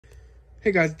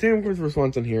Hey guys, Tam Christopher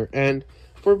Swanson here, and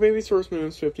for Baby's First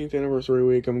Move's 15th anniversary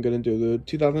week, I'm going to do the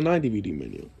 2009 DVD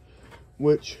menu,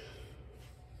 which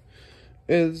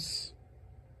is,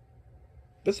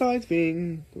 besides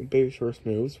being Baby's First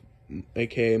Moves,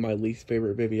 aka my least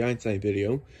favorite Baby Einstein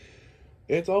video,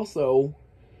 it's also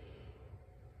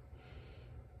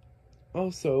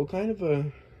kind of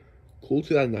a cool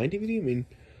 2009 DVD. I mean,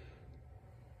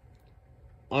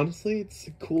 honestly, it's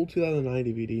a cool 2009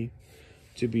 DVD,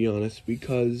 to be honest,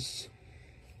 because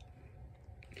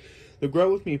the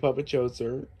Grow With Me puppet shows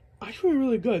are actually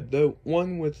really good. The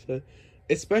one with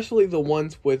especially the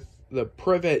ones with the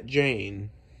Privet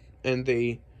Jane and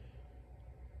the,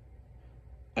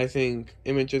 I think,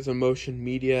 Images of Motion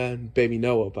Media and Baby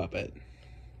Noah puppet.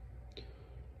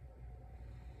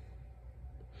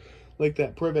 Like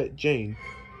that Privet Jane.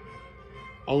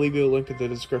 I'll leave you a link in the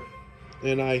description.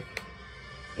 And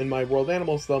in my World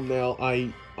Animals thumbnail,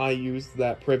 I used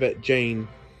that Privet Jane.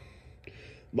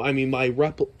 I mean, a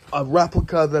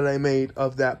replica that I made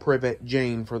of that Privet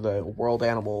Jane for the World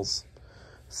Animals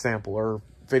sampler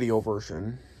video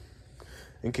version,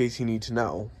 in case you need to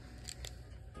know.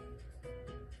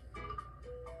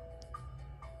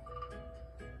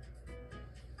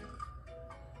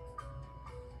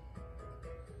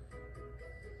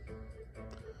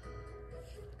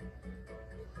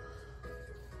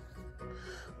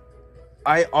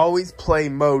 I always play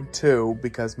Mode 2,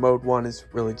 because Mode 1 is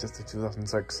really just a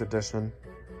 2006 edition.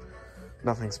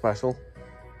 Nothing special.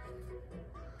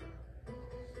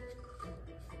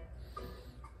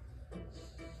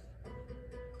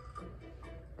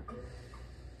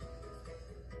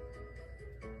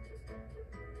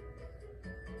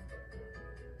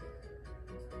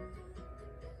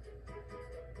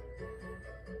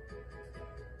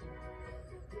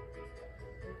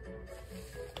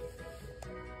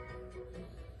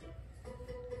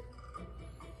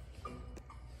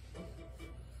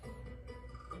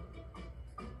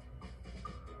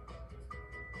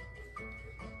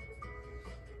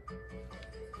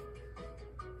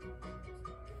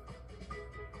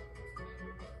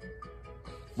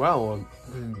 Well,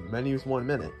 menu's 1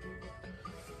 minute.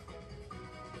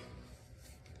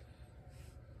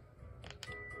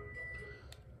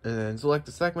 And then select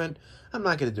a segment. I'm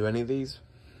not going to do any of these,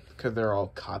 because they're all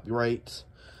copyrights.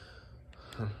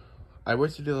 I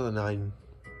wish the 2009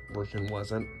 version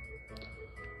wasn't.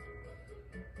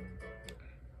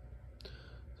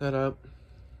 Setup.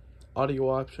 Audio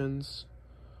options.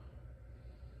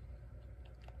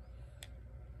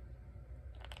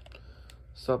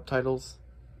 Subtitles.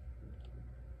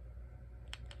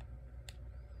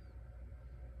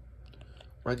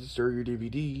 Register your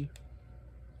DVD.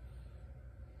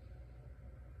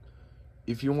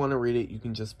 If you want to read it, you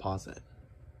can just pause it.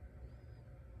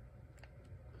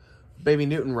 Baby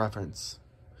Newton reference.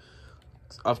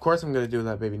 Of course I'm going to do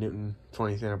that Baby Newton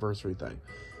 20th anniversary thing.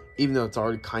 Even though it's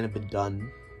already kind of been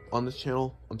done on this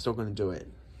channel, I'm still going to do it.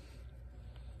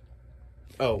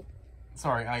 Oh,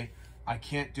 sorry, I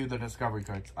can't do the Discovery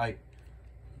cards.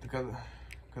 Because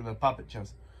the puppet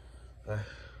shows.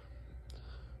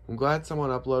 I'm glad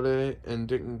someone uploaded it and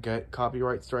didn't get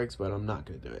copyright strikes, but I'm not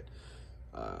going to do it.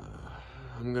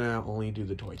 I'm going to only do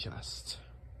the toy chest.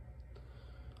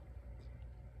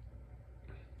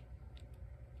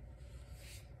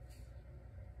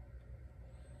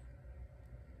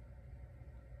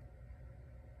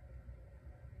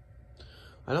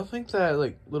 I don't think that,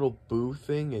 like, little boo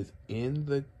thing is in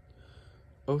the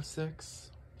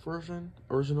 06 version,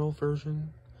 original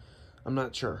version. I'm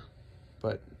not sure,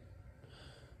 but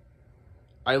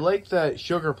I like that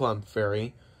Sugar Plum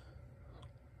Fairy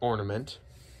ornament.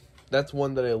 That's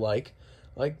one that I like.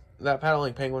 I like that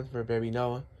paddling penguin for Baby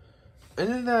Noah.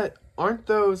 And then aren't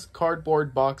those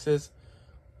cardboard boxes?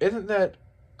 Isn't that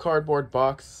cardboard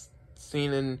box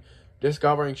seen in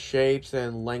Discovering Shapes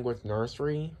and Language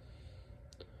Nursery?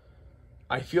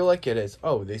 I feel like it is.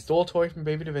 Oh, they stole a toy from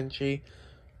Baby Da Vinci.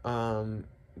 Did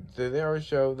they already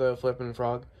show the Flippin'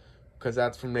 Frog? Because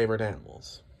that's from Neighborhood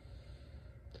Animals.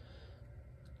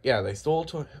 Yeah, they stole a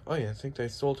toy. Oh yeah, I think they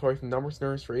stole a toy from Numbers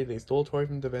Nursery. They stole a toy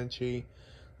from Da Vinci.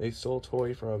 They stole a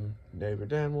toy from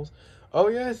Neighborhood Animals. Oh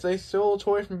yes, they stole a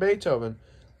toy from Beethoven.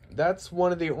 That's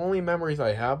one of the only memories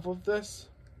I have of this.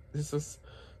 This is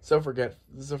a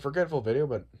forgetful video,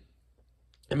 but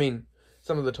I mean,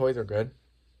 some of the toys are good.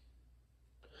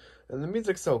 And the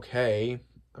music's okay.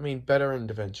 I mean, better in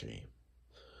Da Vinci.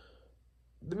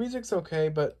 The music's okay,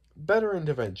 but better in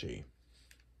Da Vinci.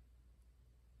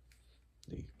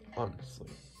 Honestly.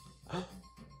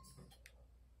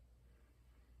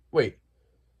 Wait.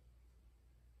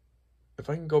 If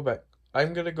I can go back,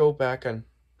 I'm gonna go back and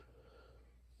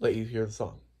let you hear the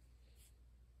song.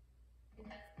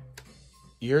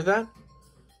 You hear that?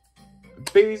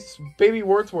 Baby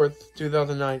Wordsworth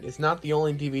 2009 is not the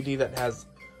only DVD that has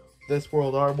This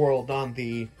World, Our World on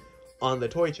the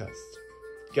toy chest.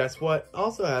 Guess what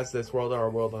also has This World,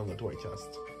 Our World on the toy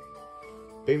chest?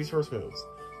 Baby's First Moves.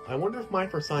 I wonder if My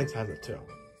First Science has it too.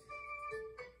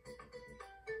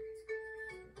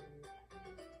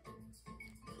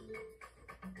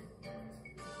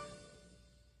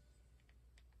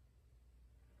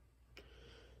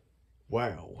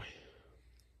 Wow.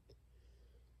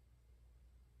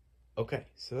 Okay,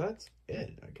 so that's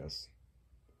it, I guess.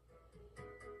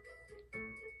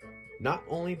 Not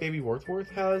only Baby Wordsworth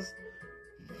has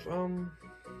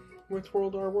Which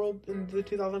World Our World in the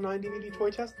 2009 DVD toy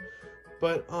chest,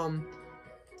 but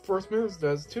First Moves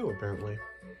does too, apparently.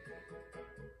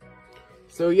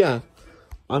 So yeah,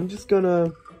 I'm just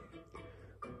gonna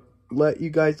let you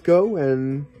guys go,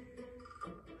 and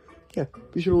yeah,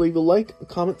 be sure to leave a like, a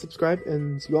comment, subscribe,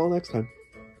 and see you all next time.